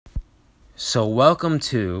So, welcome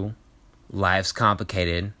to Life's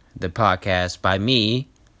Complicated, the podcast by me,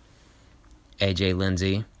 AJ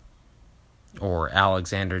Lindsay, or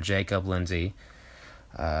Alexander Jacob Lindsay,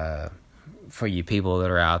 for you people that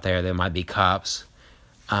are out there that might be cops.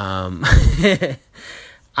 I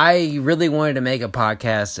really wanted to make a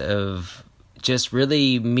podcast of just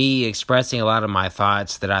really me expressing a lot of my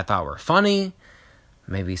thoughts that I thought were funny.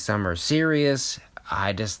 Maybe some are serious.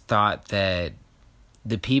 I just thought that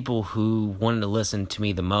the people who wanted to listen to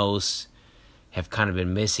me the most have kind of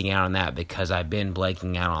been missing out on that because I've been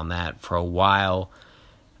blanking out on that for a while.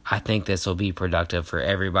 I think this will be productive for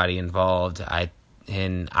everybody involved. I've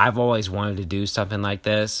always wanted to do something like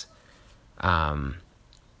this. And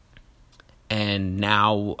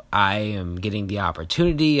now I am getting the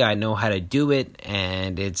opportunity. I know how to do it,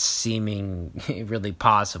 and it's seeming really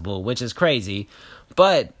possible, which is crazy,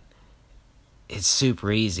 but it's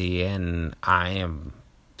super easy, and I am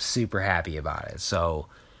super happy about it. So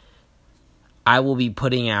I will be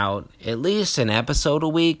putting out at least an episode a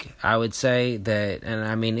week, I would say that. And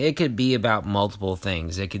I mean, it could be about multiple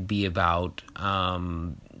things. It could be about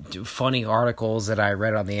funny articles that I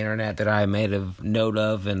read on the internet that I made a note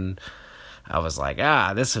of, and I was like,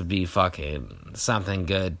 this would be fucking something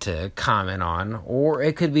good to comment on. Or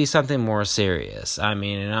it could be something more serious. I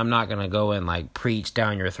mean, and I'm not going to go and like preach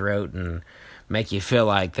down your throat and make you feel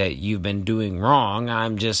like that you've been doing wrong.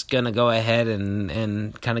 I'm just going to go ahead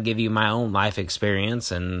and kind of give you my own life experience,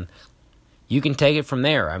 and you can take it from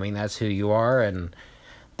there. I mean, that's who you are, and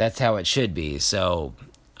that's how it should be. So,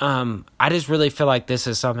 I just really feel like this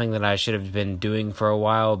is something that I should have been doing for a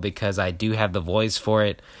while because I do have the voice for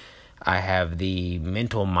it. I have the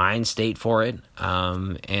mental mind state for it,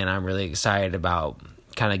 and I'm really excited about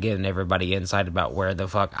kind of getting everybody insight about where the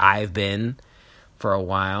fuck I've been for a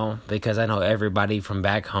while, because I know everybody from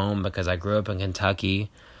back home, because I grew up in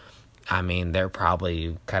Kentucky. I mean, they're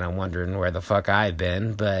probably kind of wondering where the fuck I've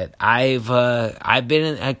been, but I've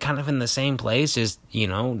been kind of in the same place, just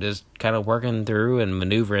kind of working through and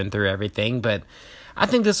maneuvering through everything. But I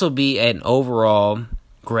think this will be an overall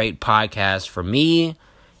great podcast for me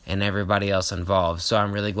and everybody else involved. So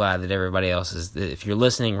I'm really glad that everybody else if you're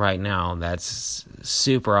listening right now, that's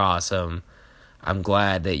super awesome. I'm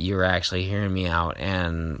glad that you're actually hearing me out,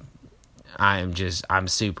 and I'm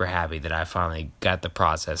super happy that I finally got the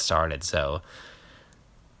process started. So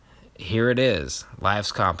here it is.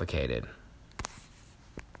 Life's complicated.